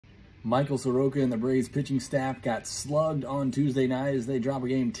Michael Soroka and the Braves pitching staff got slugged on Tuesday night as they drop a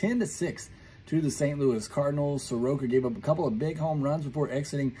game 10-6 to the St. Louis Cardinals. Soroka gave up a couple of big home runs before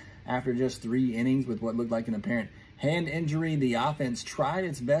exiting after just 3 innings with what looked like an apparent hand injury. The offense tried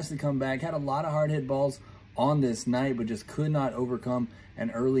its best to come back, had a lot of hard hit balls on this night, but just could not overcome an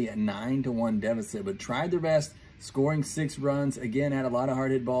early 9-1 deficit, but tried their best, scoring 6 runs. Again, had a lot of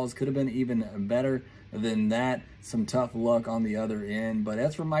hard hit balls, could have been even better than that. Some tough luck on the other end. But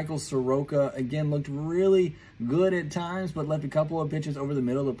as for Michael Soroka, again, looked really good at times, but left a couple of pitches over the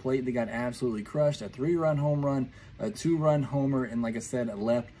middle of the plate that got absolutely crushed. A 3-run home run, a 2-run homer, and like I said,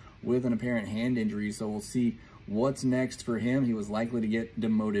 left with an apparent hand injury. So we'll see what's next for him. He was likely to get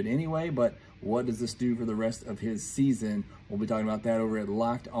demoted anyway, but what does this do for the rest of his season? We'll be talking about that over at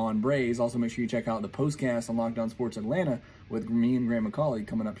Locked On Braves. Also, make sure you check out the postcast on Locked On Sports Atlanta with me and Graham McCauley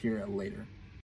coming up here later.